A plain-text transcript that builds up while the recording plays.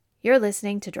You're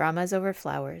listening to Dramas Over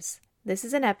Flowers. This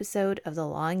is an episode of The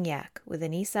Long Yak with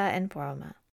Anissa and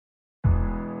Poroma.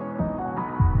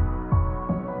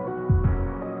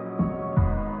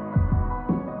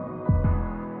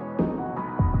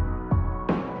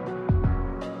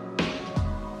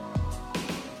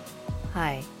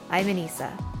 Hi, I'm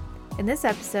Anissa. In this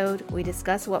episode, we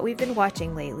discuss what we've been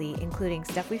watching lately, including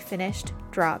stuff we finished,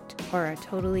 dropped, or are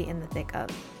totally in the thick of.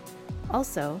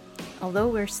 Also, although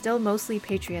we're still mostly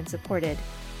Patreon supported,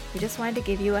 we just wanted to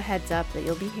give you a heads up that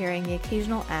you'll be hearing the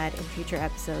occasional ad in future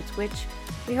episodes, which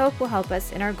we hope will help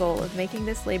us in our goal of making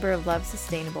this labor of love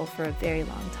sustainable for a very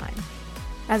long time.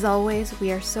 As always,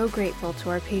 we are so grateful to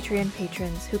our Patreon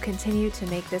patrons who continue to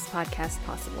make this podcast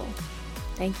possible.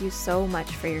 Thank you so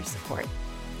much for your support.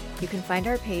 You can find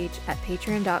our page at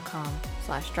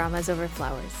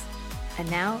patreon.com/dramasoverflowers. And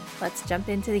now, let's jump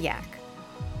into the yak.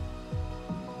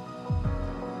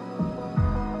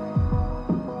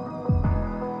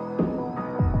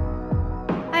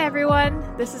 Hi everyone,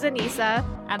 this is Anissa.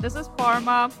 And this is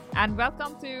Poroma, and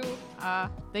welcome to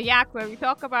The Yak, where we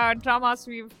talk about dramas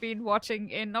we've been watching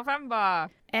in November.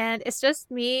 And it's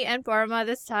just me and Poroma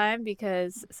this time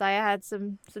because Saya had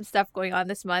some stuff going on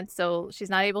this month, so she's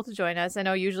not able to join us. I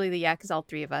know usually The Yak is all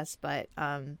three of us, but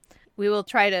we will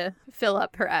try to fill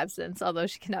up her absence, although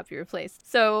she cannot be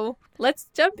replaced. So let's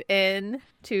jump in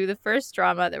to the first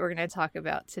drama that we're going to talk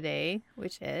about today,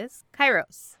 which is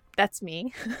Kairos. That's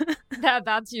me.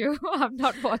 That's you. I'm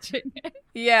not watching it.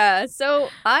 Yeah, so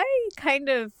I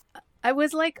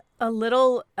was like a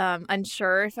little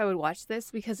unsure if I would watch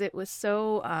this because it was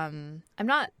so I'm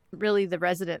not really the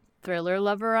resident thriller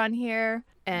lover on here.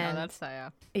 And no, that's Saya.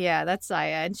 Yeah, that's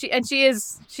Saya. And she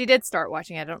did start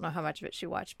watching it. I don't know how much of it she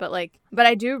watched, but I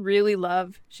do really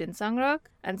love Shin Sang-ruk.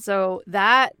 And so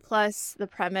that plus the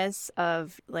premise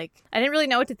of I didn't really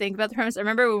know what to think about the premise. I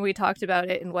remember when we talked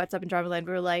about it in What's Up in Dramaland,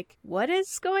 we were like, what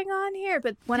is going on here?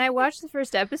 But when I watched the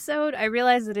first episode, I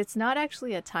realized that it's not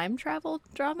actually a time travel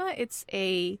drama. It's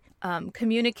a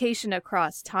communication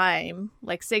across time,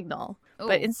 like Signal. Ooh.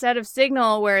 But instead of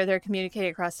Signal, where they're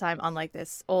communicating across time on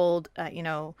this old,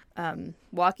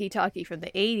 walkie-talkie from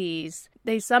the 80s,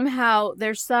 there's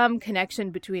some connection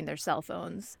between their cell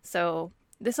phones. So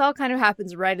this all kind of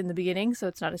happens right in the beginning, so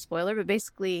it's not a spoiler. But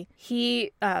basically,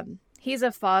 he's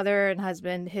a father and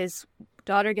husband. His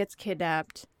daughter gets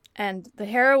kidnapped, and the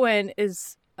heroine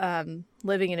is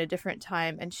living in a different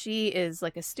time, and she is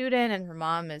a student, and her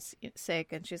mom is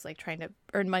sick, and she's trying to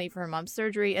earn money for her mom's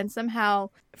surgery, and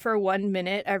somehow for 1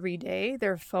 minute every day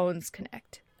their phones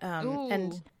connect,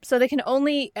 and so they can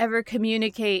only ever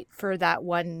communicate for that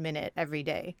 1 minute every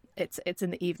day. It's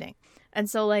in the evening. And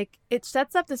so, it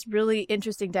sets up this really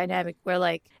interesting dynamic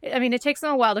where, it takes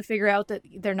them a while to figure out that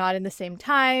they're not in the same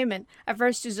time. And at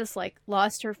first, she's just,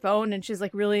 lost her phone. And she's,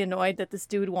 really annoyed that this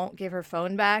dude won't give her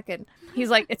phone back. And he's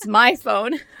like, it's my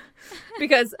phone.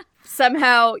 Because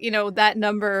somehow, that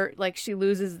number, she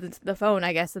loses the phone,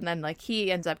 I guess. And then,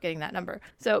 he ends up getting that number.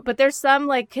 So, but there's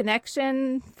some,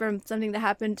 connection from something that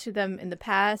happened to them in the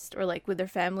past or, with their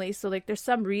family. So, there's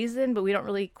some reason, but we don't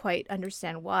really quite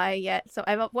understand why yet. So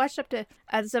I've watched up to,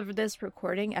 as of this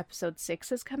recording, episode 6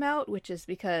 has come out, which is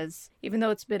because even though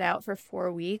it's been out for 4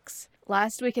 weeks,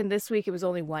 last week and this week it was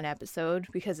only 1 episode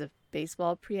because of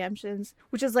baseball preemptions,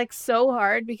 which is so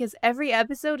hard because every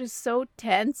episode is so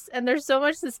tense and there's so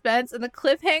much suspense and the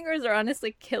cliffhangers are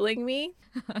honestly killing me.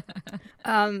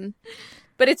 But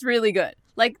it's really good.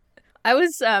 I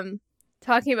was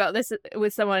talking about this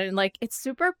with someone and it's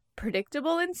super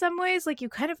predictable in some ways. You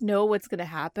kind of know what's going to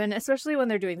happen, especially when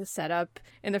they're doing the setup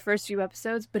in the first few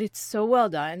episodes, but it's so well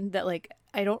done that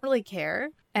I don't really care.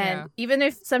 And even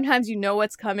if sometimes you know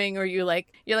what's coming or you're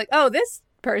like, oh, this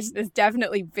person is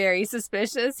definitely very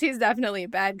suspicious. He's definitely a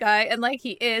bad guy. And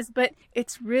he is, but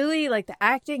it's really the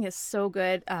acting is so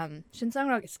good. Shin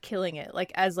Sang-ruk is killing it.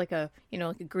 As a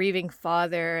grieving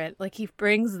father, and he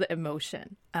brings the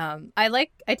emotion. I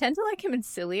tend to like him in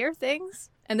sillier things.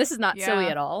 And this is not silly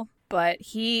at all, but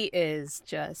he is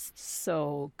just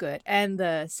so good. And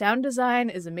the sound design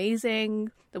is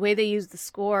amazing. The way they use the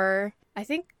score. I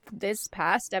think this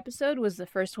past episode was the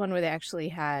first one where they actually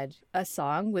had a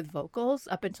song with vocals.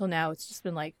 Up until now, it's just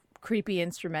been creepy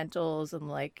instrumentals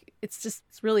and it's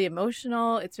really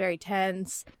emotional. It's very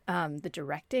tense. The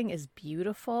directing is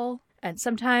beautiful. And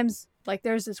sometimes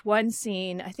there's this one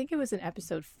scene, I think it was in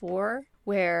episode 4,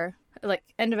 where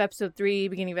end of episode 3,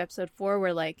 beginning of episode 4,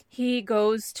 where he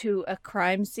goes to a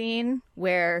crime scene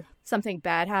where something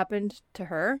bad happened to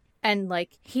her. And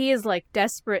he is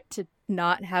desperate to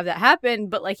not have that happen,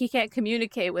 but he can't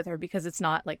communicate with her because it's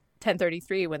not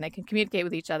 10:33 when they can communicate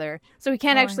with each other. So he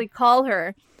can't actually call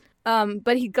her.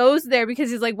 But he goes there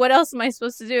because he's like, what else am I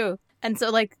supposed to do? And so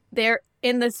like they're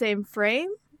in the same frame,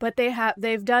 but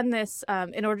they've done this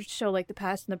in order to show like the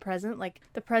past and the present. Like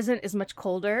the present is much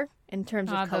colder in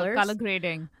terms of colors. Color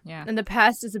grading. Yeah. And the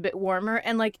past is a bit warmer,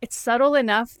 and like it's subtle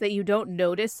enough that you don't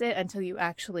notice it until you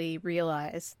actually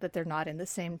realize that they're not in the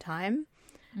same time.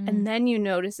 And then you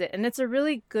notice it, and it's a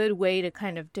really good way to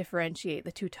kind of differentiate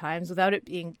the two times without it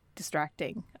being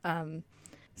distracting.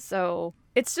 So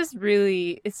it's just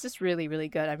really, really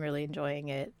good. I'm really enjoying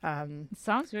it. It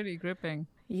sounds really gripping.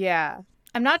 Yeah.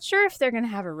 I'm not sure if they're going to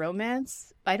have a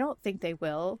romance. I don't think they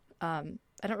will.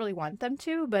 I don't really want them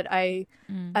to, but I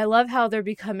love how they're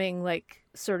becoming like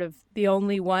sort of the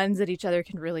only ones that each other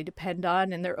can really depend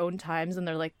on in their own times, and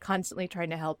they're like constantly trying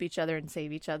to help each other and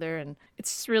save each other, and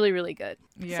it's just really, really good.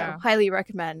 Yeah. So highly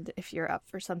recommend if you're up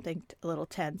for something a little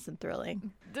tense and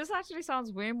thrilling. This actually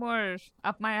sounds way more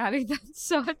up my alley than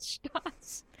Search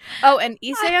does. Oh, and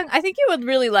Lee Se-young, I think you would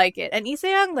really like it. And Lee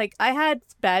Se-young, like I had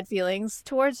bad feelings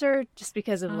towards her just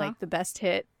because of like the best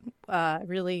hit.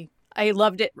 Really, I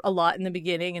loved it a lot in the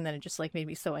beginning, and then it just like made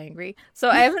me so angry. So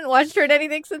I haven't watched her in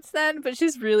anything since then, but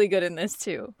she's really good in this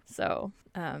too. So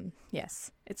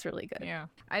yes, it's really good. Yeah.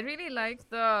 I really like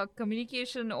the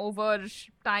communication over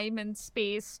time and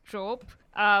space trope.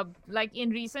 Like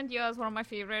in recent years, one of my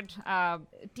favorite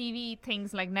TV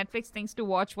things, like Netflix things to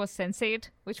watch, was Sense8,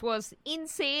 which was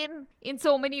insane in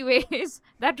so many ways.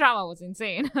 That drama was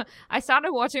insane. I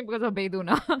started watching because of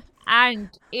Beduna,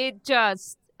 and it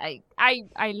just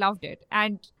I loved it.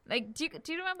 And like, do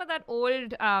you remember that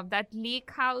old that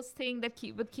lake house thing that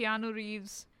with Keanu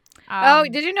Reeves? Oh,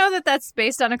 did you know that that's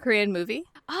based on a Korean movie?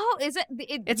 Oh, is it?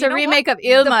 It's a remake of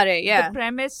Ilmare. Yeah, the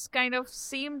premise kind of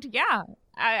seemed. Yeah,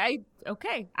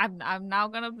 okay. I'm now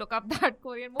gonna look up that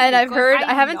Korean movie. And I've heard.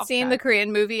 I haven't seen the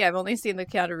Korean movie. I've only seen the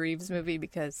Keanu Reeves movie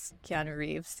because Keanu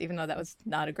Reeves, even though that was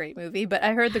not a great movie, but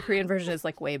I heard the Korean version is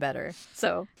like way better.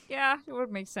 So yeah, it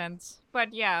would make sense.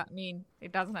 But yeah, I mean,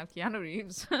 it doesn't have Keanu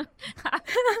Reeves.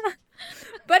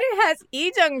 But it has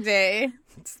Lee Jung-jae.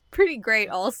 It's pretty great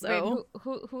also.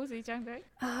 Wait, who's Lee Jung-jae?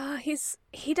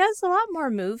 He does a lot more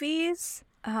movies.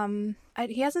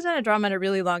 He hasn't done a drama in a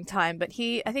really long time, but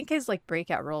I think his like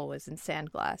breakout role was in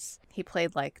Sandglass. He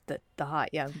played like the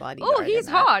hot young bodyguard. Oh, he's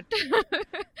hot.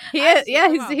 He is. Yeah,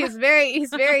 he's very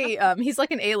he's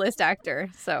like an A-list actor.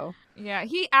 So yeah,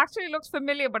 he actually looks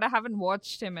familiar, but I haven't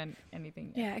watched him in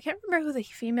anything yet. Yeah, I can't remember who the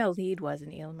female lead was in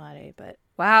Ilmare, but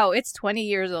wow, it's 20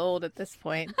 years old at this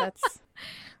point. That's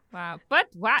wow. But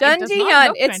wow, Jun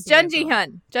Ji-hyun. It's Jun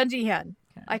Ji-hyun. Jun Ji-hyun.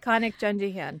 Okay. Iconic Jun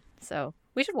Ji-hyun. So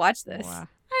we should watch this. Wow.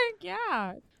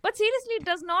 Yeah. But seriously, it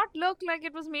does not look like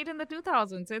it was made in the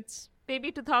 2000s. It's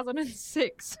maybe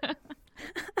 2006.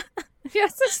 You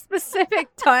have such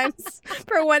specific times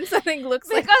for when something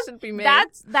looks like it should be made.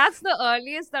 That's the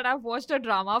earliest that I've watched a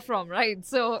drama from, right?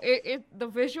 So the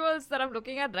visuals that I'm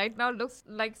looking at right now looks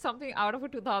like something out of a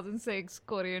 2006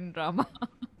 Korean drama.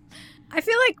 I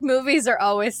feel like movies are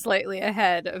always slightly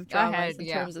ahead of dramas in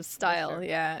terms of style,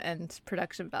 and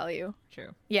production value.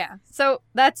 True. Yeah. So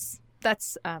that's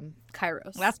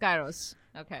Kairos. That's Kairos.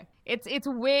 Okay. It's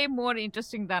way more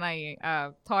interesting than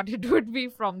I thought it would be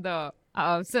from the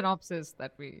synopsis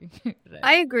that we read.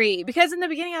 I agree, because in the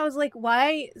beginning I was like,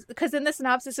 why? Because in the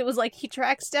synopsis it was like he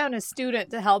tracks down a student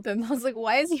to help him. I was like,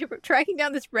 why is he tracking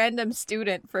down this random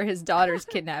student for his daughter's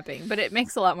kidnapping? But it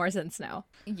makes a lot more sense now.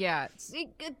 Yeah. See,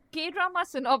 K-drama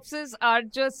synopses are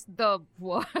just the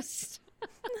worst.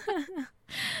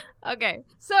 Okay,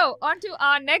 so on to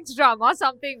our next drama,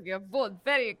 something we are both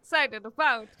very excited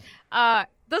about.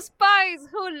 The Spies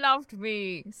Who Loved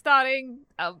Me, starring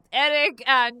Eric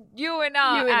and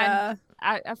Yoona. And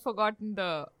I've forgotten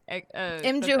the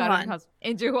Im Joo-hwan.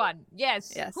 Im Joo-hwan,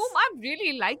 yes. Whom I'm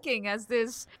really liking as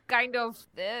this kind of,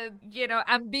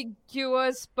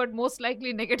 ambiguous but most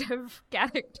likely negative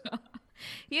character.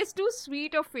 He has too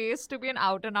sweet a face to be an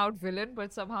out-and-out villain,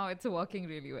 but somehow it's working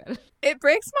really well. It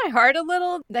breaks my heart a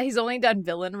little that he's only done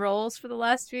villain roles for the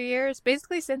last few years.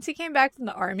 Basically, since he came back from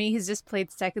the army, he's just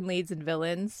played second leads and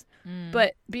villains.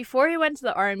 But before he went to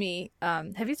the army,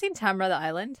 have you seen Tamra the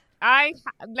Island?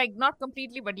 Not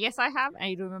completely, but yes, I have.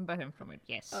 I remember him from it,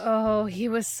 yes. Oh, he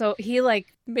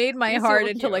made my heart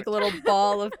into like a little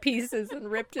ball of pieces and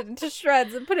ripped it into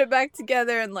shreds and put it back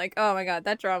together, and like, oh my god,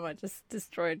 that drama just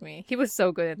destroyed me. He was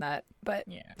so good in that. But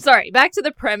sorry, back to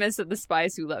the premise of The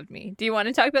Spies Who Loved Me. Do you want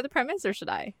to talk about the premise, or should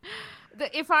I?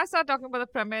 If I start talking about the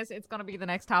premise, it's going to be the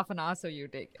next half an hour, so you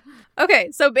take it.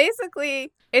 Okay, so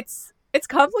basically, it's It's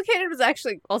complicated, but it's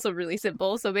actually also really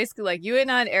simple. So basically, like, Yuina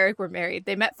and Eric were married.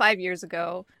 They met 5 years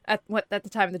ago at the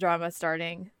time of the drama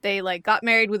starting. They like got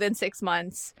married within 6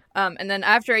 months. And then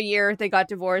after a year, they got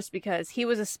divorced because he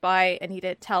was a spy and he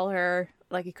didn't tell her.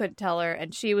 Like, he couldn't tell her,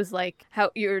 and she was like,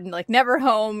 "How you're like never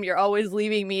home? You're always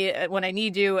leaving me when I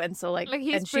need you." And so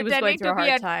he's and she was going through a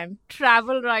hard time.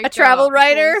 Travel writer. A travel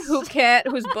writer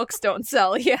whose books don't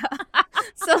sell. Yeah.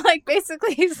 So like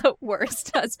basically he's the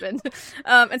worst husband.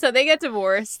 And so they get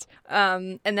divorced.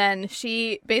 And then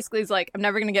she basically is like, "I'm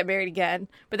never gonna get married again."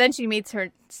 But then she meets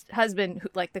her husband,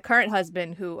 like the current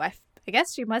husband, who I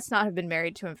guess she must not have been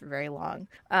married to him for very long.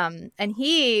 And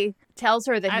he tells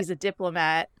her that he's a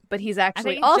diplomat, but he's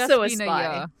actually also a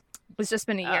spy. It's just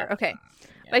been a year. Okay.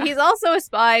 Yeah. But he's also a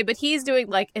spy, but he's doing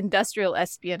like industrial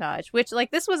espionage, which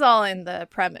like this was all in the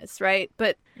premise, right?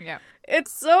 But yeah,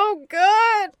 it's so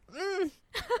good.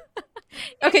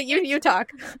 Okay, you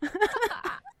talk.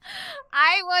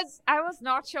 I was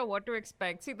not sure what to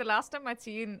expect. See, the last time I'd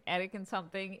seen Eric in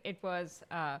something, it was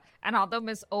another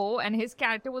Miss O, and his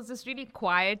character was this really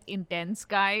quiet, intense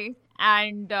guy.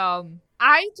 And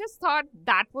I just thought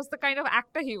that was the kind of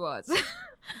actor he was.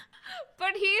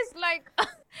 But he's like,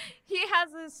 he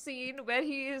has a scene where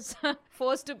he is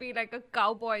forced to be like a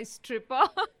cowboy stripper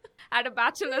at a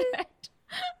bachelorette.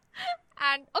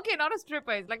 And, okay, not a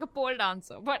stripper, it's like a pole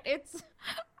dancer. But it's...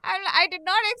 I did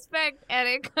not expect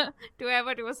Eric to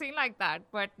ever do a scene like that,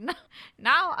 but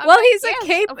now I'm he's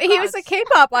he was a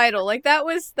K-pop idol. Like that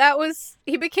was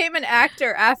he became an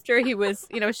actor after he was,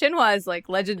 Shinhwa is like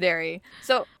legendary.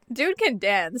 So dude can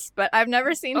dance, but I've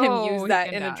never seen him use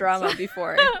that in a drama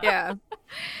before. Yeah.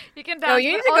 He can dance. Oh,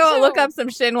 you need to go look up some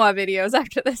Shinhwa videos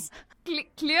after this.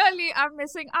 Clearly I'm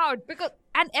missing out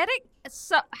and Eric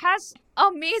has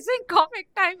amazing comic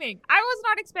timing. I was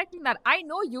not expecting that. I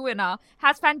know Yuina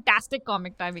has fantastic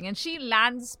comic timing and she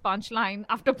lands punchline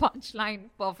after punchline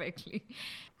perfectly.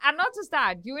 And not just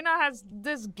that, Yuina has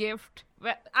this gift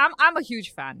where I'm a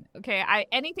huge fan. Okay,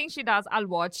 anything she does, I'll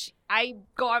watch. I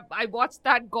watched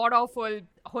that god awful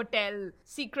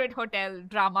secret hotel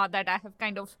drama that I have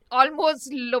kind of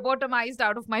almost lobotomized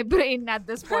out of my brain at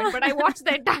this point. But I watched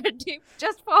the entirety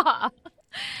just for her.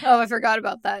 Oh, I forgot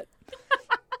about that.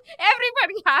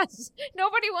 Everybody has.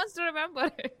 Nobody wants to remember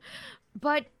it.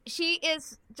 But she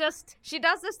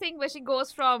does this thing where she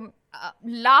goes from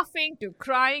laughing to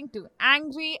crying to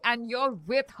angry, and you're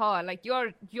with her. Like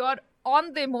you're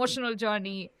on the emotional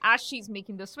journey as she's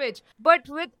making the switch. But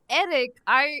with Eric,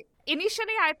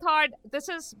 Initially, I thought this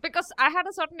is because I had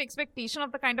a certain expectation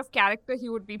of the kind of character he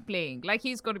would be playing. Like,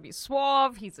 he's going to be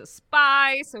suave, he's a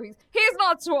spy, so he's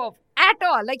not suave at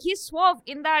all. Like, he's suave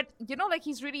in that, like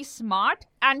he's really smart,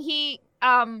 and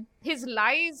his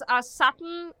lies are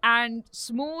subtle and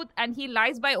smooth, and he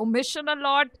lies by omission a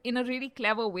lot in a really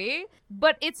clever way.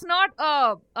 But it's not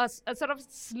a sort of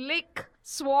slick,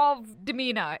 suave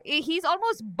demeanor. He's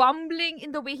almost bumbling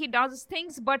in the way he does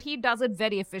things, but he does it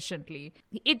very efficiently.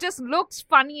 It just looks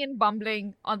funny and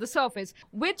bumbling on the surface,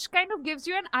 which kind of gives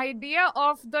you an idea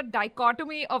of the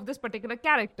dichotomy of this particular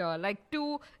character. Like,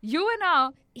 to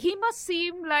Yuina, he must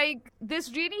seem like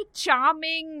this really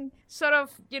charming sort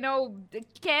of,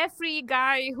 carefree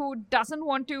guy who doesn't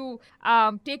want to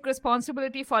take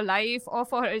responsibility for life or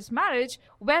for his marriage,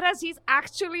 whereas he's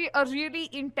actually a really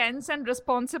intense and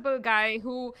responsible guy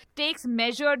who takes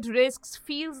measured risks,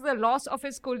 feels the loss of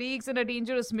his colleagues in a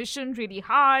dangerous mission really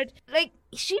hard. Like,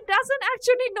 she doesn't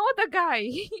actually know the guy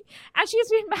and she's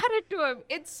been married to him.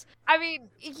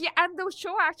 And the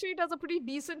show actually does a pretty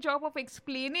decent job of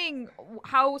explaining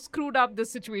how screwed up the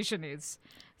situation is.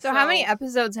 So how many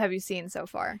episodes have you seen so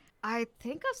far? I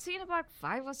think I've seen about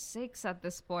 5 or 6 at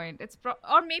this point.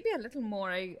 Or maybe a little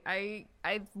more.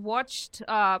 I've watched,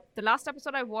 the last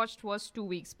episode I watched was 2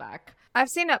 weeks back. I've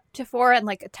seen up to 4 and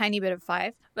like a tiny bit of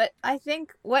 5. But I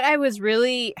think what I was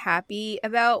really happy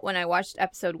about when I watched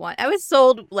episode 1, I was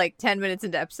sold like 10 minutes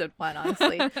into episode 1,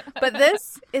 honestly. But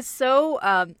this is so,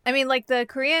 the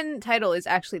Korean title is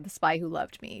actually The Spy Who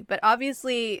Loved Me. But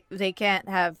obviously they can't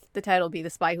have the title be The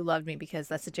Spy Who Loved Me because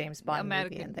that's a James Bond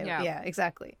movie. And yeah,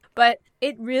 exactly. But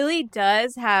it really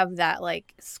does have that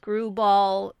like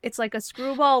screwball, it's like a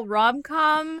screwball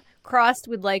rom-com crossed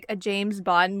with like a James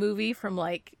Bond movie from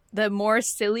like the more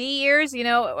silly years,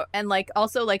 and like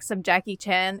also like some Jackie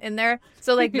Chan in there.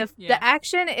 So like the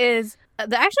action is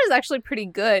actually pretty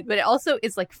good, but it also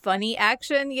is like funny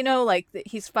action, like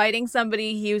he's fighting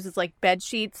somebody, he uses like bed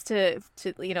sheets to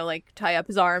like tie up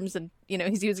his arms, and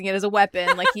he's using it as a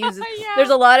weapon. Like he uses there's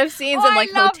a lot of scenes in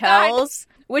like hotels that.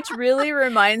 Which really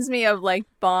reminds me of like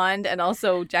Bond and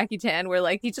also Jackie Chan, where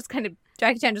like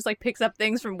Jackie Chan just like picks up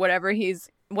things from whatever he's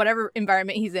whatever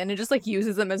environment he's in and just like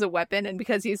uses them as a weapon. And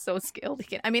because he's so skilled, he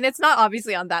can. I mean, it's not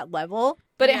obviously on that level,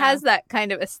 but it has that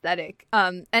kind of aesthetic.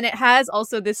 And it has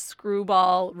also this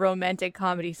screwball romantic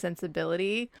comedy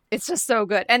sensibility. It's just so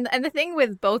good. And the thing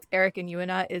with both Eric and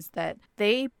Yuina is that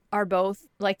they are both,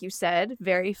 like you said,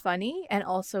 very funny and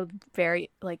also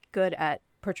very like good at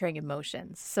portraying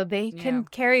emotions. So they can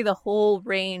carry the whole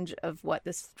range of what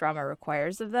this drama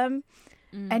requires of them.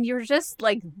 And you're just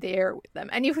like there with them,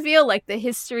 and you feel like the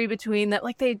history between that.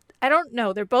 Like I don't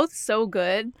know, they're both so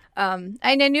good. And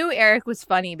I knew Eric was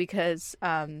funny because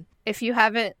if you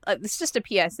haven't, it's just a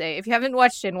PSA. If you haven't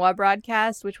watched Shinhwa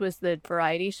Broadcast, which was the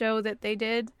variety show that they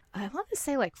did, I want to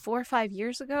say like 4 or 5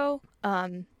 years ago.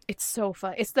 It's so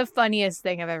fun. It's the funniest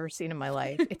thing I've ever seen in my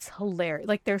life. It's hilarious.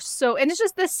 Like they're so, and it's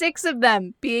just the 6 of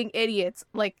them being idiots,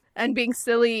 like, and being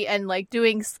silly and like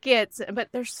doing skits, but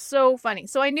they're so funny.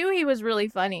 So I knew he was really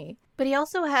funny, but he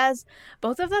also has,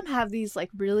 both of them have these like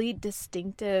really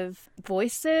distinctive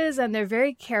voices, and they're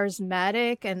very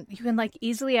charismatic, and you can like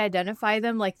easily identify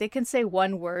them. Like they can say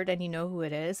one word and you know who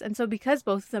it is. And so because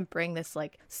both of them bring this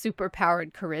like super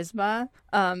powered charisma,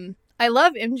 I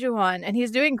love Im Joo-hwan, and he's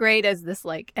doing great as this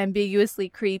like ambiguously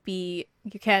creepy,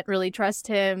 you can't really trust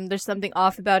him, there's something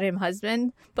off about him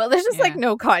husband, but there's just like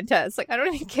no contest. Like I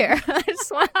don't even care. I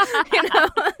just want, you know.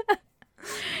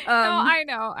 No, I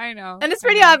know. And it's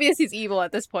pretty obvious he's evil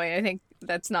at this point. I think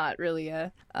that's not really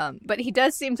a but he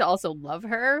does seem to also love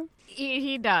her.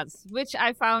 He does, which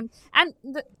I found. And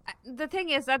the thing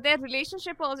is that their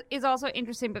relationship is also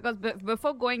interesting because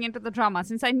before going into the drama,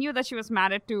 since I knew that she was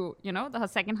married to, you know, her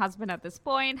second husband at this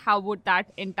point, how would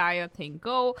that entire thing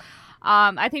go?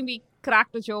 I think we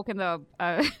cracked a joke in the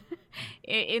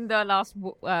in the last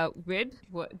vid.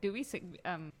 Do we sing?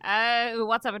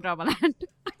 What's up in Dramaland?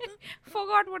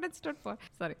 Forgot what it stood for.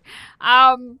 Sorry.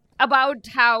 About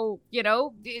how, you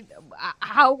know,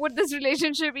 how would this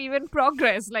relationship even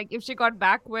progress? Like, if she got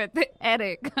back with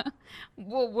Eric,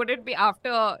 would it be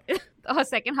after her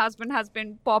second husband has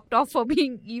been popped off for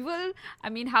being evil? I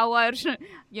mean, how are,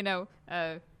 you know,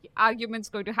 arguments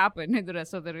going to happen in the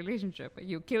rest of the relationship?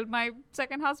 You killed my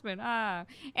second husband.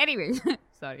 Anyway,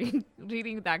 sorry,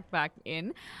 reading that back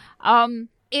in.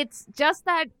 It's just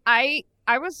that I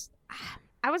was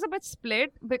a bit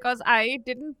split because I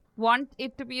didn't want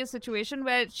it to be a situation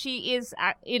where she is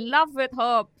in love with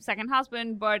her second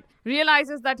husband but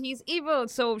realizes that he's evil,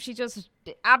 so she just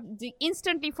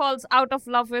instantly falls out of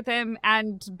love with him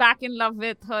and back in love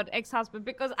with her ex-husband.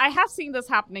 Because I have seen this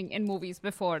happening in movies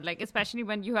before, like especially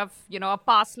when you have, you know, a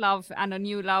past love and a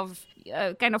new love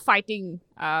kind of fighting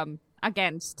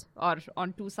against or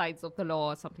on two sides of the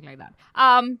law or something like that.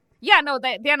 Yeah, no,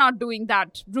 they're not doing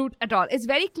that route at all. It's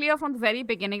very clear from the very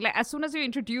beginning. Like, as soon as you're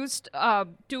introduced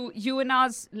to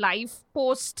Yuina's life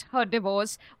post her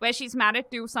divorce, where she's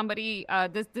married to somebody,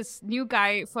 this new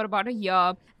guy for about a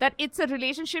year, that it's a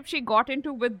relationship she got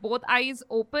into with both eyes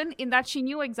open, in that she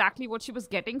knew exactly what she was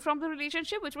getting from the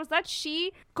relationship, which was that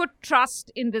she could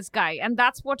trust in this guy. And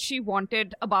that's what she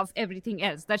wanted above everything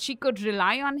else, that she could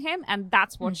rely on him. And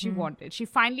that's what she wanted. She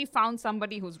finally found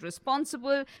somebody who's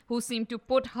responsible, who seemed to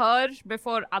put her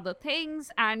before other things,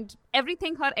 and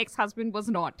everything her ex-husband was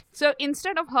not. So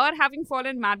instead of her having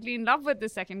fallen madly in love with the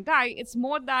second guy, it's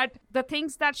more that the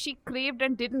things that she craved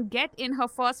and didn't get in her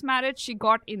first marriage, she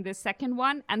got in this second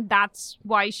one, and that's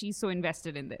why she's so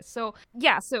invested in this. So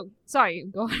yeah, so sorry,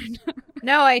 go on.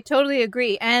 No, I totally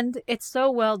agree. And it's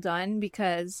so well done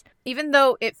because even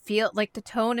though it feels like the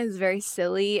tone is very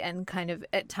silly and kind of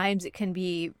at times it can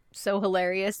be so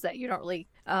hilarious that you don't really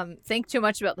think too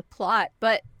much about the plot,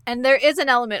 and there is an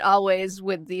element always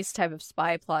with these type of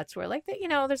spy plots where, like, you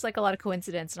know, there's like a lot of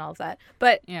coincidence and all of that.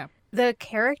 But yeah, the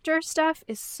character stuff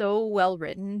is so well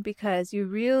written because you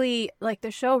really, like,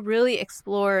 the show really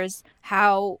explores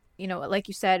how, you know, like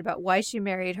you said, about why she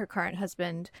married her current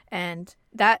husband, and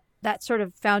that sort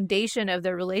of foundation of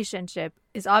their relationship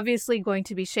is obviously going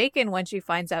to be shaken when she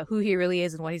finds out who he really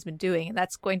is and what he's been doing. And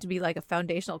that's going to be like a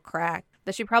foundational crack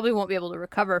that she probably won't be able to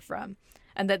recover from,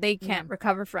 and that they can't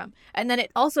recover from. And then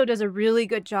it also does a really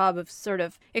good job of sort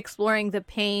of exploring the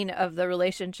pain of the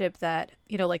relationship that,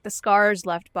 you know, like the scars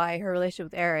left by her relationship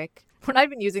with Eric. We're not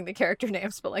even using the character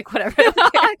names, but like whatever. I don't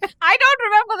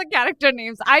remember the character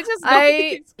names. I just know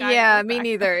these guys. Yeah, me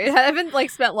neither. I haven't like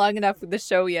spent long enough with the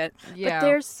show yet. Yeah. But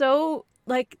they're so,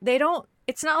 like, they don't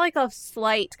it's not like a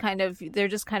slight kind of, they're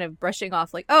just kind of brushing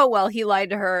off like, oh, well, he lied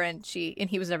to her and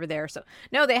he was never there. So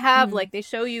no, they have like, they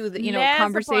show you the, Layers upon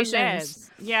conversations.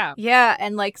 layers. Yeah. Yeah.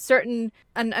 And like certain,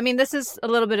 and I mean, this is a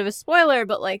little bit of a spoiler,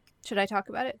 but like, should I talk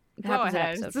about it? It Go happens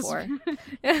ahead. in episode 4.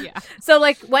 Yeah. So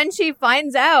like when she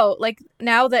finds out, like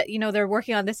now that, they're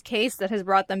working on this case that has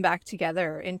brought them back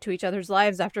together into each other's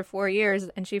lives after 4 years,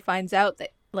 and she finds out that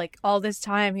like all this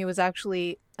time he was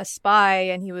actually a spy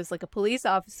and he was like a police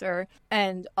officer,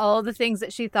 and all the things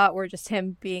that she thought were just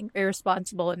him being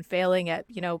irresponsible and failing at,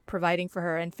 providing for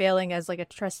her and failing as like a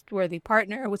trustworthy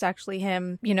partner was actually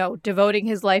him, devoting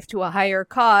his life to a higher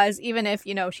cause, even if,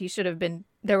 she should have been,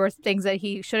 there were things that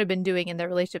he should have been doing in their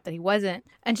relationship that he wasn't.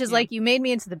 And she's like, you made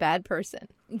me into the bad person.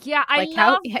 Yeah, I like love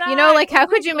how that. like how Oh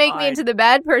could my you make me God. into the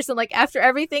bad person like after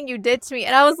everything you did to me?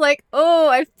 And I was like, oh,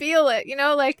 I feel it,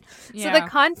 like so Yeah. the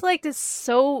conflict is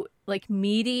so like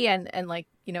meaty and like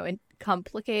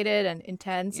complicated and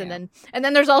intense. Yeah. And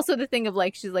then there's also the thing of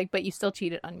like, she's like, but you still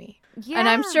cheated on me. Yeah. And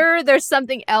I'm sure there's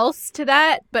something else to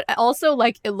that, but also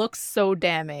like it looks so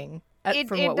damning from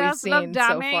what we've does look seen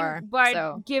damning, so far. but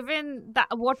So given that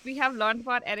what we have learned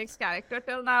about Eric's character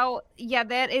till now, yeah,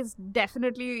 there is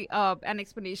definitely an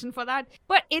explanation for that.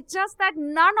 But it's just that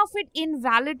none of it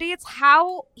invalidates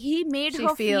how he made She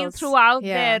her feel feels. throughout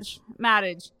Yeah. their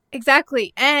marriage.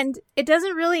 exactly. And it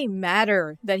doesn't really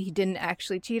matter that he didn't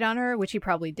actually cheat on her, which he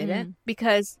probably didn't,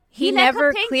 because he He let her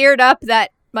never think- cleared up that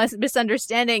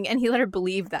misunderstanding and he let her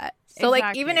believe that. So like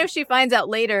Exactly. even if she finds out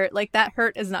later, like that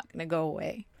hurt is not going to go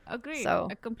away. Agree. So-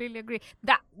 I completely agree.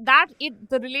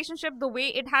 The relationship, the way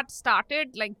it had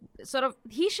started, like sort of,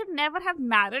 he should never have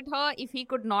married her if he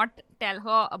could not tell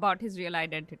her about his real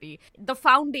identity. The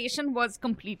foundation was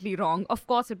completely wrong. Of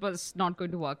course, it was not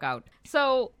going to work out.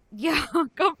 So yeah,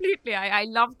 completely. I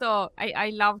loved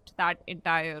that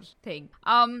entire thing.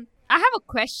 I have a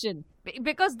question.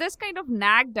 Because this kind of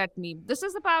nagged at me. This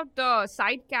is about the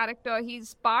side character.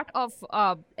 He's part of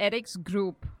Eric's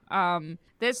group.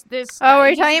 This. Oh, are you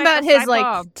he's talking like about a his cyber-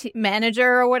 like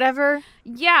manager or whatever?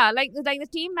 Yeah, like the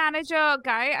team manager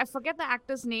guy. I forget the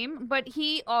actor's name, but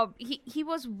he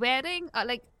was wearing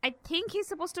like, I think he's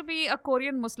supposed to be a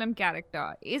Korean Muslim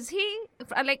character. Is he?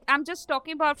 Like, I'm just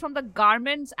talking about from the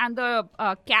garments and the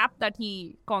cap that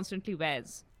he constantly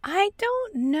wears. I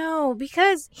don't know,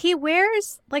 because he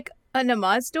wears like a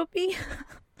namaz topi.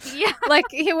 Yeah. like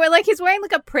he's wearing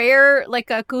like a prayer,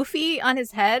 like a kufi on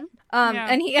his head. Yeah.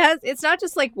 And it's not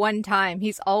just like one time.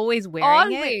 He's always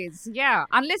wearing it. Always, yeah.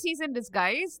 Unless he's in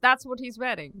disguise, that's what he's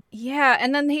wearing. Yeah,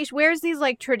 and then he wears these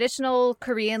like traditional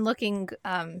Korean looking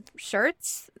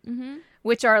shirts, Mm-hmm.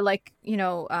 which are like,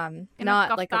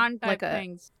 not like a kaftan type like a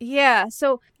things. yeah.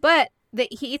 So, but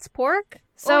he eats pork.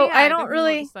 So I don't didn't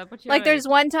really notice that, but you're like. right. There's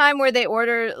one time where they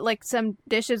order like some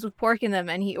dishes with pork in them,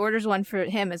 and he orders one for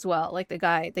him as well, like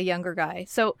the younger guy.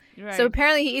 So Right. so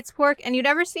apparently he eats pork, and you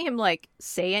never see him like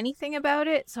say anything about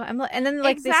it. So I'm like, and then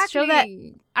like exactly. they show that.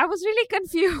 I was really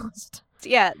confused.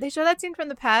 Yeah, they show that scene from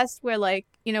the past where like,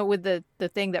 with the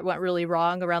thing that went really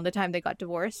wrong around the time they got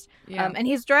divorced. Yeah. And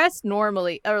he's dressed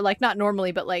normally, or like not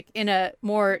normally, but like in a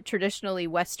more traditionally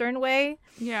Western way.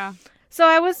 Yeah. So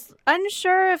I was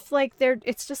unsure if like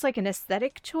it's just like an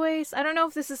aesthetic choice. I don't know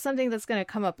if this is something that's going to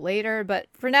come up later, but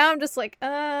for now I'm just like,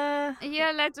 Yeah,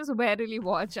 let's just warily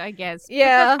watch, I guess.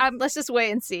 yeah, Because, let's just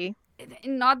wait and see.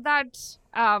 not that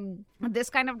this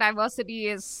kind of diversity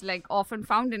is like often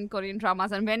found in Korean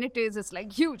dramas, and when it is, it's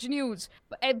like huge news.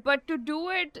 But to do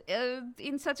it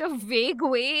in such a vague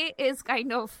way is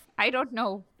kind of, I don't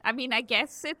know. I mean, I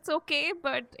guess it's okay,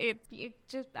 but it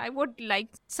just, I would like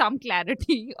some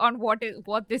clarity on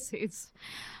what this is.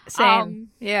 Same.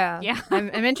 Yeah. yeah. I'm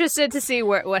interested to see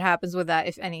what happens with that,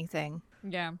 if anything.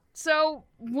 Yeah. So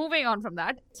moving on from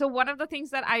that. So one of the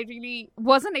things that I really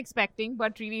wasn't expecting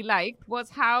but really liked was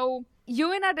how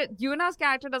Yuna's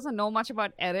character doesn't know much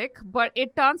about Eric, but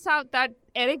it turns out that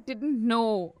Eric didn't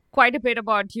know quite a bit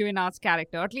about Yuna's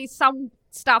character, at least some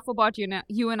stuff about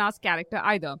Yuna's character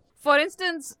either. For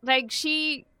instance, like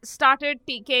she started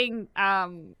taking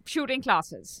shooting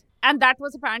classes, and that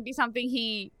was apparently something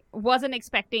he wasn't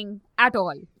expecting at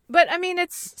all. But I mean,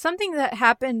 it's something that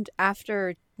happened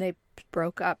after they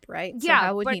broke up, right? So Yeah,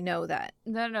 how would but- he know that?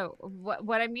 No.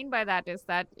 What I mean by that is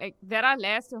that like there are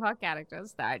layers to her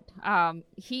characters that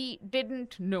he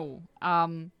didn't know.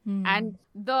 And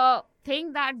the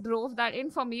thing that drove that in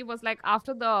for me was like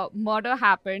after the murder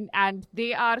happened, and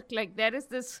they are like, there is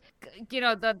this,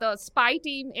 the spy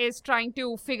team is trying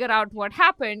to figure out what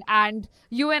happened, and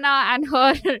Yuena and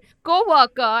her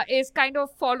co-worker is kind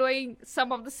of following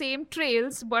some of the same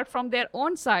trails but from their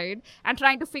own side and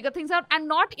trying to figure things out, and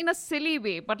not in a silly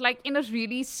way but like in a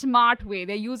really smart way.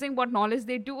 They're using what knowledge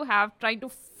they do have, trying to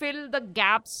fill the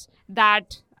gaps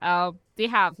that they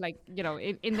have, like,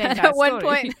 in their At one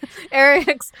point,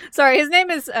 his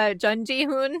name is Jun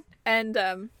Ji-hoon,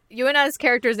 and Yuena's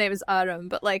character's name is Aram,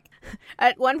 but like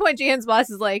at one point Ji-hoon's boss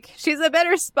is like, she's a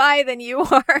better spy than you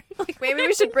are. Like, maybe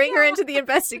we should bring her into the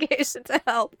investigation to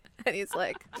help. And he's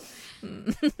like,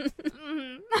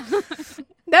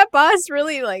 that boss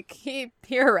really, like, he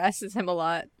harasses him a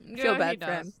lot. I feel bad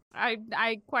for him. I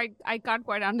can't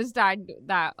quite understand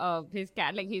that his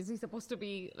cat, like, he's supposed to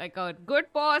be like a good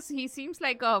boss. He seems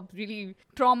like a really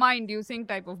trauma-inducing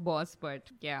type of boss, but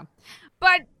yeah.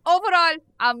 But overall,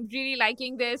 I'm really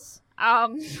liking this.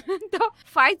 The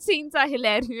fight scenes are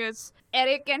hilarious.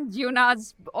 Eric and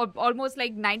Yuna's almost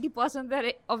like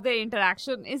 90% of their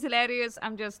interaction is hilarious.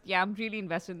 I'm really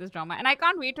invested in this drama. And I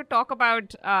can't wait to talk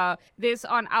about this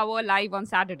on our live on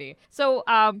Saturday. So,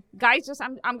 guys,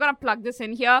 I'm going to plug this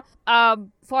in here.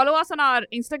 Follow us on our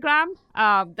Instagram.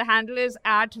 The handle is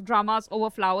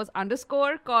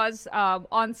 @dramasoverflowers_, because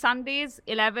on Sundays,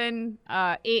 11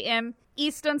 a.m.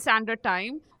 Eastern Standard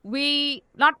Time, we,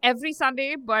 not every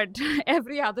Sunday, but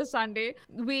every other Sunday,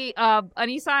 we,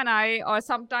 Anisa and I, or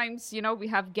sometimes, we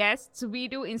have guests, we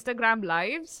do Instagram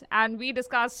lives and we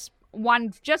discuss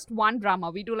just one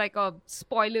drama. We do like a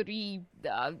spoilery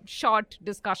short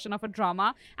discussion of a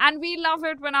drama, and we love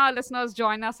it when our listeners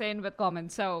join us in with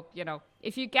comments. So,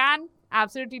 if you can,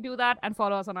 absolutely do that and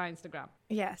follow us on our Instagram.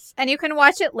 Yes. And you can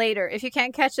watch it later. If you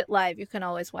can't catch it live, you can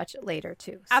always watch it later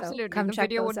too. So absolutely. Come the check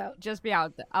video those would out. just be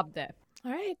up there.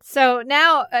 All right. So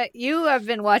now you have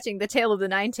been watching The Tale of the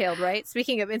Nine-Tailed, right?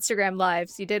 Speaking of Instagram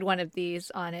lives, you did one of these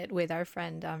on it with our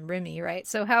friend Remy, right?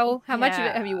 So how much of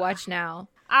it have you watched now?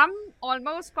 I'm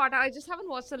almost caught up. I just haven't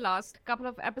watched the last couple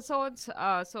of episodes.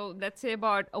 So let's say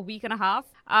about a week and a half.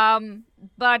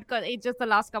 But it's just the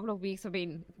last couple of weeks have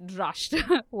been rushed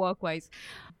work-wise.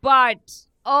 But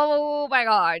oh my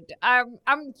god.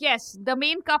 Yes, the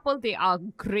main couple, they are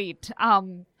great.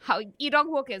 How Lee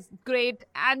Dong-wook is great,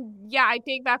 and yeah, I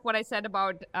take back what I said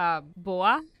about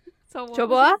Boa. So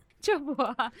Choboa?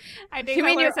 Choboa. I take You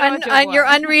mean back your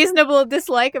unreasonable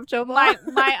dislike of Choboa?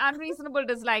 My unreasonable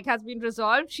dislike has been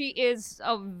resolved. She is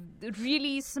a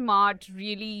really smart,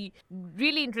 really,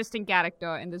 really interesting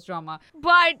character in this drama.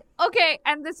 But okay,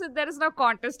 and there is no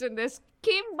contest in this.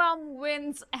 Kim Bum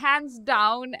wins hands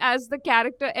down as the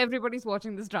character everybody's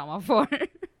watching this drama for.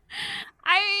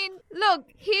 I mean,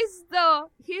 look, he's the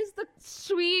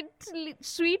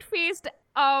sweet-faced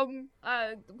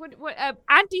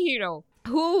anti-hero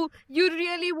who you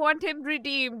really want him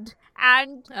redeemed,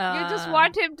 and you just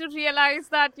want him to realize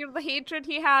that the hatred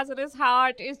he has in his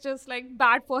heart is just like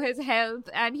bad for his health,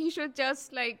 and he should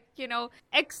just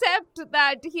accept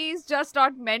that he's just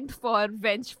not meant for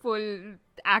vengeful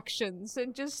actions,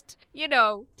 and just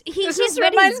this just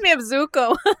reminds me of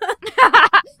Zuko.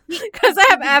 Because I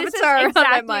have Avatar on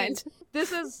my mind.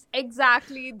 This is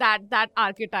exactly that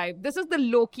archetype. This is the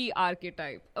Loki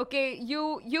archetype. Okay,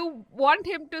 you want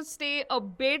him to stay a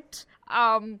bit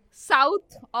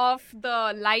south of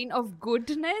the line of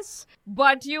goodness,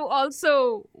 but you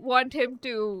also want him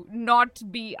to not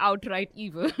be outright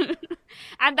evil.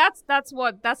 And that's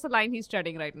the line he's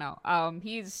treading right now.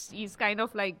 He's kind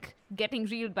of like getting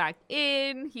reeled back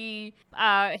in. He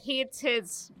hates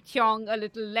his Hyung a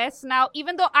little less now,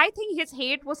 even though I think his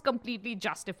hate was completely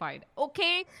justified.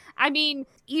 Okay, I mean,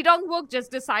 Lee Dong-wook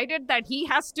just decided that he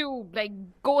has to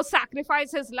go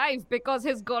sacrifice his life because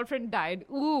his girlfriend died.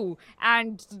 Ooh,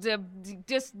 and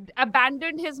just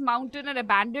abandoned his mountain and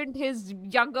abandoned his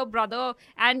younger brother,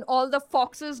 and all the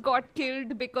foxes got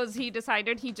killed because he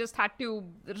decided he just had to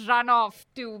run off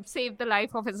to save the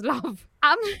life of his love.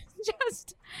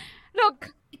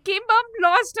 Look, Kim Bum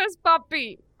lost his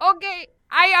puppy. Okay,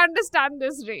 I understand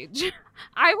this rage.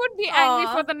 I would be angry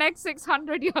for the next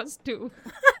 600 years too.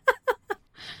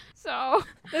 So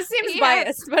this seems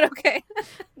biased, but okay.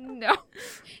 No,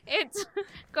 it's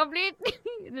completely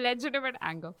legitimate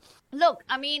anger. Look,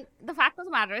 I mean, the fact of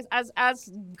the matter is, as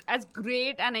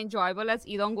great and enjoyable as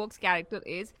Lee Dong-wook's character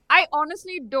is, I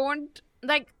honestly don't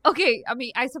like, okay, I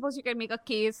mean, I suppose you can make a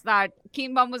case that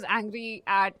Kim Bum was angry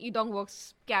at Lee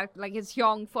Dong-wook's character, like his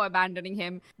Hyung, for abandoning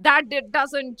him. That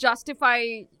doesn't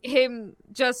justify him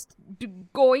just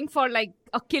going for like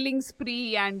a killing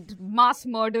spree and mass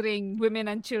murdering women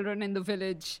and children in the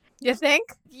village. You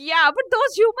think? Yeah, but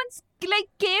those humans like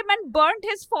came and burnt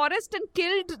his forest and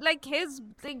killed like his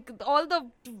all the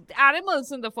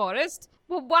animals in the forest.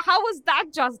 How was that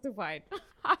justified?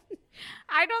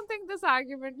 I don't think this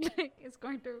argument like is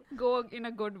going to go in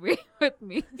a good way with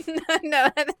me. No,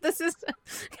 this is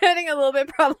getting a little bit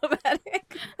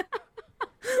problematic.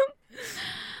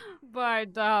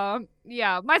 But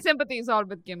yeah, my sympathy is all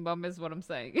with Kim Bum is what I'm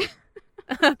saying.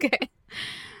 Okay.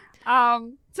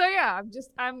 So yeah,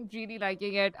 I'm really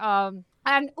liking it.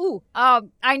 And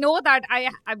I know that I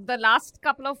the last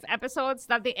couple of episodes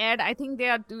that they aired, I think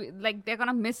they're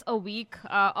gonna miss a week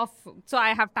so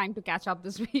I have time to catch up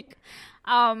this week.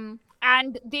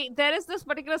 And there is this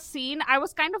particular scene. I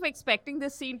was kind of expecting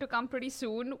this scene to come pretty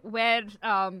soon, where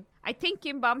I think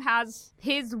Kim Bum has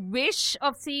his wish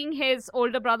of seeing his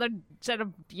older brother sort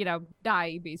of,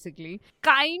 die, basically,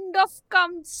 kind of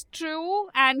comes true,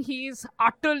 and he's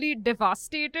utterly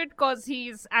devastated because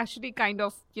he's actually kind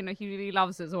of, he really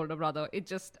loves his older brother.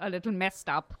 It's just a little messed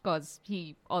up because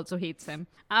he also hates him.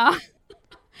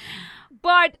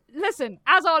 But listen,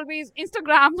 as always,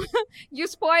 Instagram, you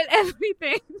spoil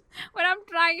everything. When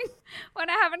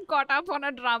I haven't caught up on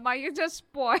a drama, you just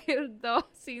spoil the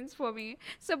scenes for me.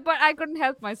 So, but I couldn't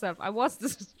help myself. I watched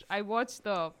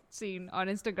the scene on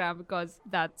Instagram because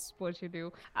that's what you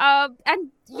do.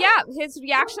 And yeah, his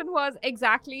reaction was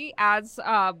exactly as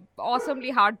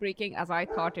awesomely heartbreaking as I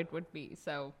thought it would be.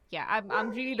 So yeah, I'm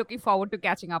really looking forward to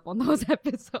catching up on those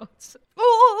episodes.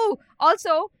 Oh,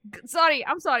 also,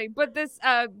 I'm sorry, but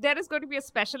there is going to be a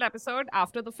special episode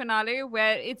after the finale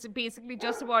where it's basically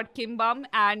just about Kim Bum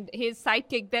and his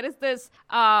sidekick. There is this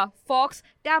fox.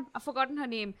 Damn, I've forgotten her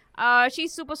name.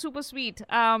 She's super, super sweet.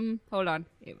 Hold on.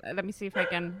 Let me see if I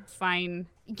can find...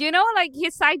 like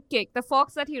his sidekick, the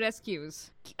fox that he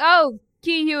rescues. Oh,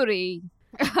 Ki-Yuri.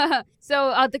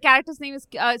 So the character's name is...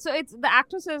 the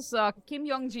actress is Kim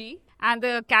Young-ji, and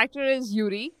the character is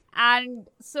Yuri. And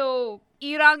so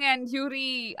Irang and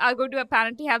Yuri are going to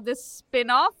apparently have this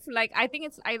spin-off. Like, I think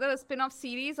it's either a spin-off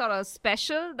series or a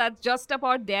special that's just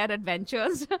about their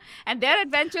adventures. And their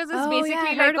adventures is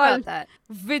basically like all that.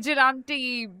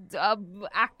 Vigilante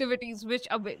activities, which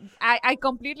I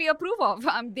completely approve of.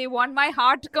 They won my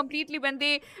heart completely when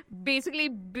they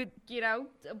basically,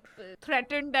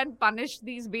 threatened and punished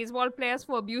these baseball players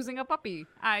for abusing a puppy.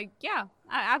 I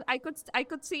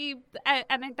could see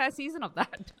an entire season of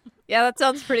that. Yeah, that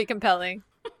sounds pretty compelling.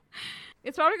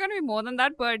 It's probably going to be more than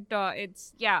that, but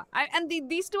it's, yeah.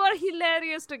 These two are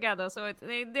hilarious together, so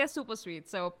they're super sweet.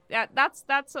 So yeah, that's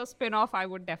a spin-off I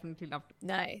would definitely love to.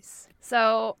 Nice.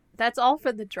 So that's all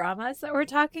for the dramas that we're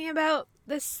talking about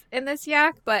in this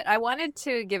yak, but I wanted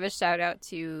to give a shout out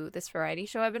to this variety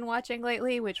show I've been watching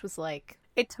lately, which was like,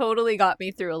 it totally got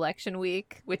me through election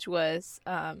week, which was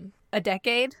a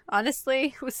decade.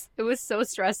 Honestly, it was so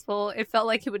stressful. It felt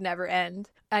like it would never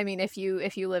end. I mean, if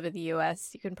you live in the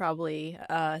US, you can probably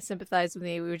sympathize with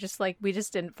me. We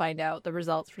just didn't find out the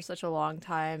results for such a long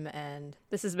time, and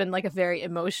this has been like a very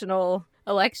emotional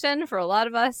election for a lot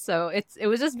of us. So it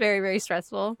was just very, very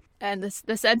stressful. And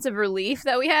the sense of relief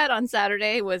that we had on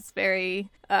Saturday was very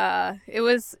it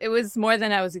was more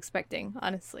than I was expecting,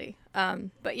 honestly.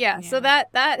 But yeah, so that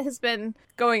has been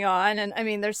going on, and I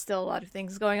mean, there's still a lot of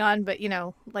things going on, but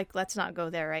let's not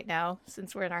go there right now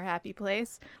since we're in our happy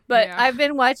place. But yeah. I've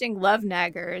been watching Love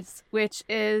Naggers, which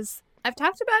is, I've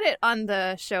talked about it on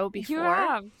the show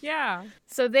before. Yeah.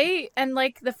 So the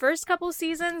first couple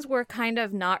seasons were kind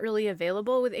of not really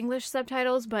available with English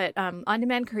subtitles, but On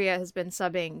Demand Korea has been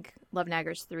subbing Love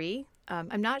Naggers 3.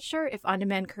 I'm not sure if On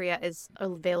Demand Korea is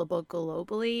available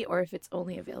globally or if it's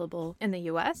only available in the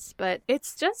US, but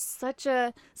it's just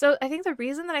so I think the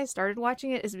reason that I started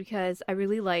watching it is because I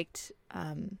really liked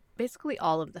basically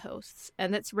all of the hosts.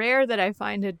 And it's rare that I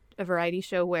find a variety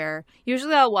show where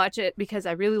usually I'll watch it because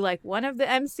I really like one of the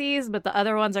MCs, but the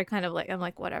other ones are kind of like, I'm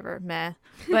like, whatever, meh.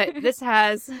 But this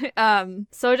has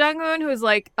So Jang-un, who's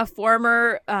like a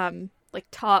former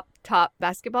top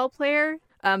basketball player.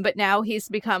 But now he's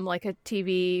become like a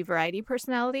TV variety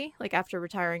personality, like after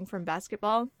retiring from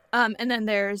basketball. And then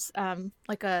there's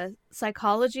like a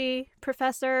psychology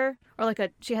professor, or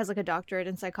she has like a doctorate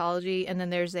in psychology. And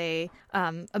then there's a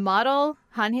model,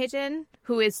 Han Hye-jin,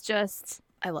 who is just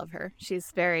I love her.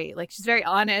 She's very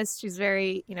honest. She's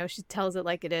very, she tells it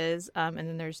like it is. And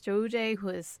then there's Joe-jae, who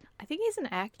is, I think he's an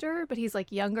actor, but he's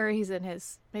like younger. He's in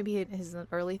his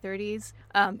early 30s.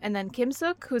 And then Kim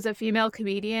Suk, who's a female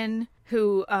comedian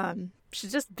who,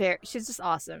 she's just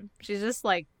awesome. She's just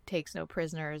like takes no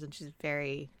prisoners, and she's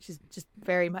just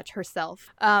very much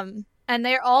herself. And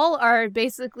they all are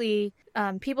basically,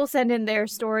 people send in their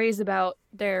stories about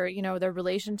their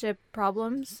relationship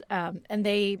problems, and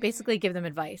they basically give them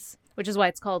advice, which is why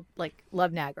it's called like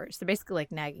love naggers. They're basically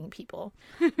like nagging people.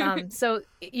 So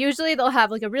usually they'll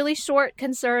have like a really short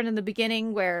concern in the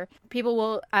beginning where people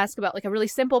will ask about like a really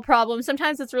simple problem.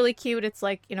 Sometimes it's really cute. It's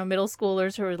like, middle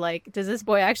schoolers who are like, does this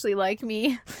boy actually like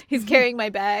me? He's carrying my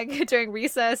bag during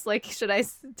recess. Like, should I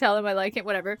tell him I like him?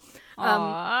 Whatever.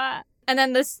 And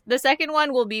then the second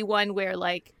one will be one where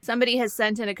like somebody has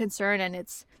sent in a concern, and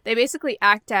they basically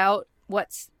act out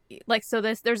what's like, so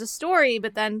there's a story,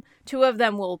 but then two of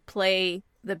them will play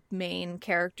the main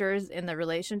characters in the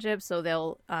relationship. So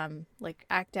they'll like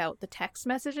act out the text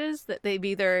messages that they've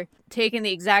either taken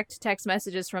the exact text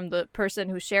messages from the person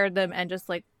who shared them and just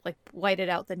like whited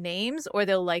out the names, or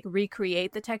they'll like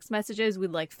recreate the text messages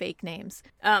with like fake names.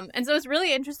 And so it's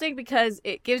really interesting because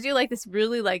it gives you like this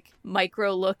really like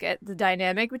micro look at the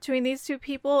dynamic between these two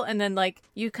people, and then like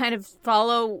you kind of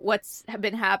follow what's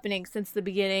been happening since the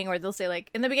beginning. Or they'll say like,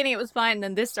 in the beginning it was fine,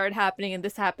 then this started happening and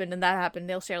this happened and that happened.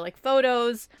 They'll share like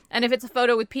photos, and if it's a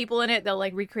photo with people in it, they'll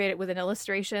like recreate it with an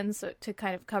illustration, so to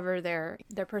kind of cover their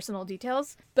personal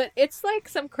details. But it's like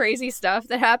some crazy stuff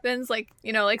that happens, like,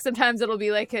 like sometimes it'll be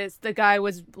like the guy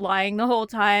was lying the whole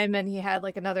time and he had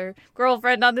like another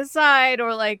girlfriend on the side,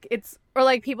 or like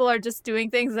people are just doing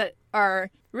things that are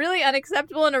really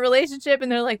unacceptable in a relationship, and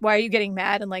they're like, why are you getting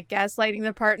mad, and like gaslighting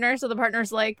the partner. So the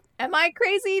partner's like, am I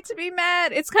crazy to be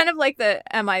mad? It's kind of like the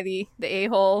am I the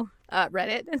a-hole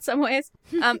Reddit in some ways.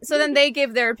 So then they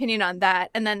give their opinion on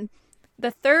that, and then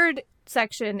the third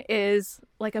section is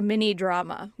like a mini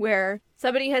drama where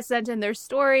somebody has sent in their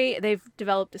story, they've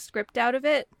developed a script out of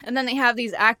it, and then they have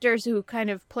these actors who kind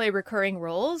of play recurring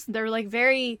roles. They're like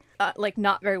very like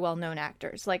not very well known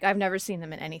actors. Like I've never seen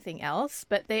them in anything else,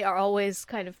 but they are always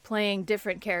kind of playing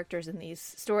different characters in these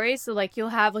stories. So like you'll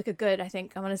have like a good, I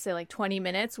think I want to say like 20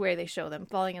 minutes where they show them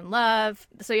falling in love.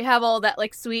 So you have all that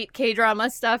like sweet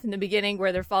K-drama stuff in the beginning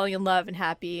where they're falling in love and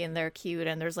happy and they're cute,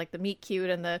 and there's like the meet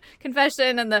cute and the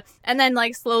confession and then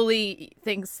like slowly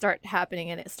things start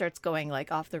happening and it starts going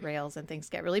like off the rails and things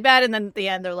get really bad, and then at the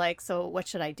end they're like, so what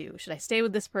should I do? Should I stay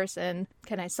with this person?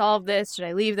 Can I solve this? Should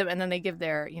I leave them? And then they give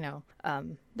their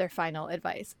their final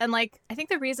advice. And like I think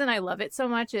the reason I love it so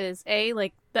much is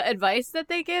like the advice that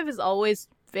they give is always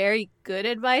very good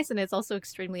advice, and it's also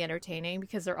extremely entertaining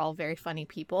because they're all very funny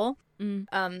people.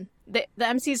 The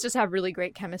MCs just have really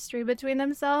great chemistry between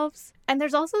themselves, and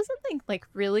there's also something like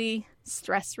really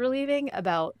stress relieving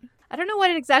about, I don't know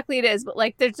what exactly it is, but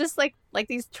like they're just like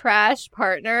these trash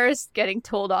partners getting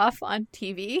told off on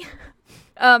TV.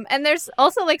 And there's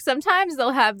also like sometimes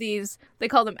they'll have these, they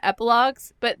call them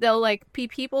epilogues, but they'll like be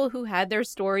people who had their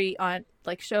story on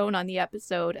like shown on the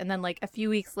episode, and then like a few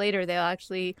weeks later they'll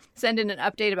actually send in an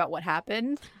update about what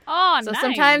happened. So nice.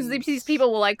 Sometimes these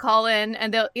people will like call in,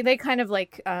 and they kind of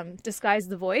like disguise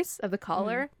the voice of the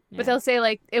caller. Yeah. But they'll say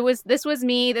like, this was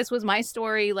me, this was my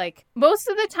story. Like most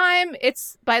of the time,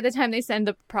 it's by the time they send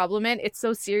the problem in, it's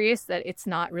so serious that it's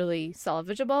not really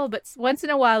salvageable. But once in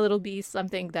a while, it'll be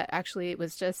something that actually it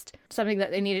was just something that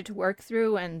they needed to work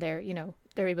through, and they're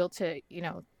able to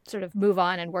sort of move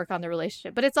on and work on the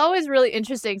relationship. But it's always really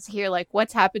interesting to hear like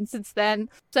what's happened since then.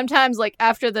 Sometimes like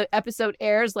after the episode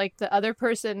airs, like the other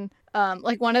person,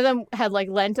 like one of them had like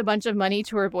lent a bunch of money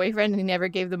to her boyfriend and he never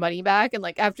gave the money back, and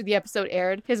like after the episode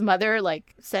aired, his mother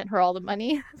like sent her all the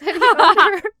money that he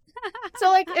owed her. So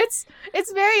like it's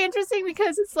very interesting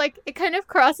because it's like it kind of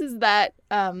crosses that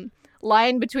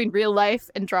line between real life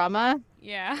and drama.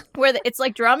 Yeah. Where it's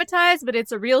like dramatized, but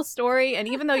it's a real story. And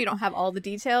even though you don't have all the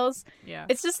details, yeah,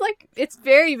 it's just like, it's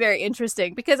very, very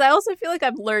interesting because I also feel like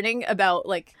I'm learning about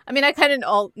like, I mean, I kind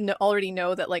of already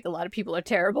know that like a lot of people are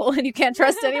terrible and you can't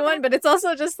trust anyone, but it's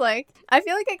also just like, I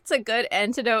feel like it's a good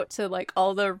antidote to like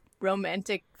all the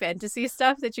romantic fantasy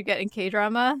stuff that you get in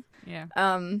K-drama. Yeah.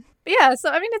 But yeah, so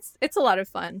I mean, it's a lot of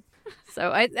fun.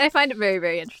 So I find it very,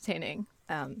 very entertaining.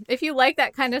 If you like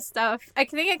that kind of stuff, I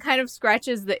think it kind of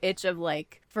scratches the itch of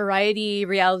like variety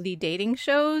reality dating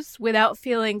shows without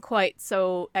feeling quite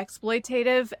so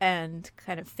exploitative and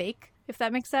kind of fake, if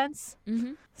that makes sense.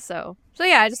 Mm-hmm. So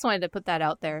yeah, I just wanted to put that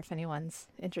out there if anyone's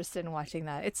interested in watching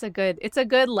that. It's a good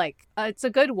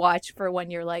watch for when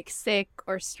you're like sick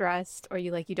or stressed, or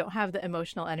you don't have the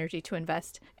emotional energy to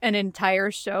invest an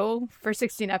entire show for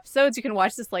 16 episodes. You can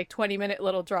watch this like 20-minute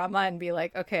little drama and be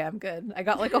like, okay, I'm good. I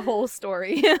got like a whole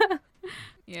story.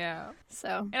 Yeah.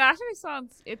 So it actually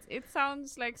sounds it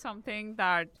sounds like something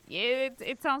that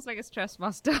it sounds like a stress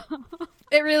buster.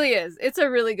 it really is. It's a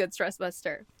really good stress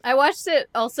buster. I watched it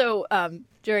also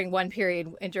during one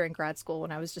period during grad school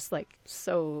when I was just like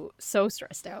so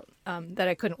stressed out that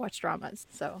I couldn't watch dramas.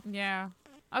 So Yeah.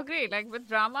 Agree. Like with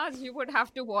dramas, you would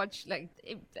have to watch like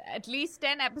at least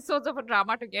 10 episodes of a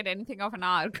drama to get anything of an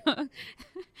arc.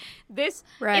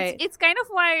 Right. It's kind of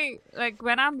why, like,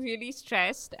 when I'm really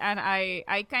stressed and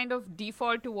I kind of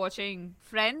default to watching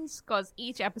Friends because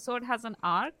each episode has an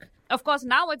arc. Of course,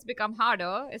 now it's become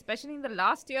harder, especially in the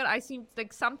last year. I seem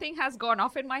like something has gone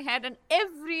off in my head, and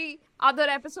every other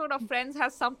episode of Friends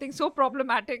has something so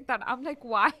problematic that I'm like,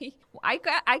 why?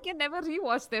 I can never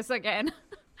rewatch this again.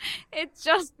 It's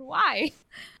just why?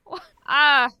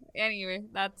 Anyway,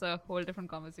 that's a whole different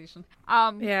conversation.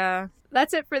 Yeah,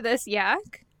 that's it for this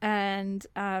yak. And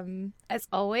as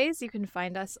always, you can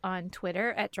find us on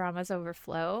Twitter at Dramas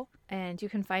Overflow, and you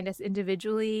can find us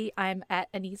individually. I'm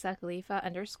at Anisa Khalifa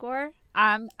 _.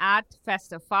 I'm at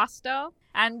Festa Faster,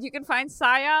 and you can find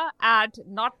Saya at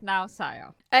Not Now Saya.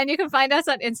 And you can find us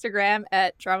on Instagram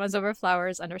at Dramas Over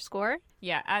Flowers _.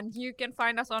 Yeah, and you can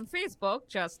find us on Facebook.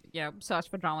 Just search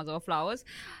for Dramas Over Flowers,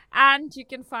 and you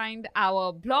can find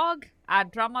our blog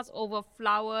at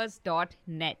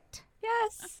dramasoverflowers.net.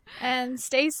 Yes. And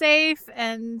stay safe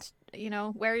and,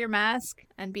 wear your mask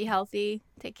and be healthy.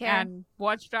 Take care. And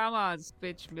watch dramas,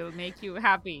 which will make you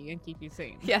happy and keep you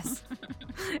sane. Yes,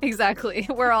 exactly.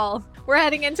 We're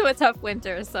heading into a tough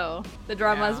winter, so the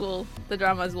dramas will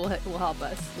help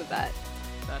us with that.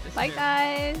 Bye, true.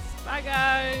 guys. Bye,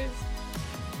 guys.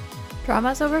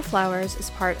 Dramas Over Flowers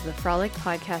is part of the Frolic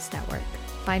Podcast Network.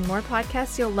 Find more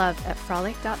podcasts you'll love at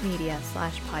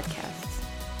frolic.media/podcast.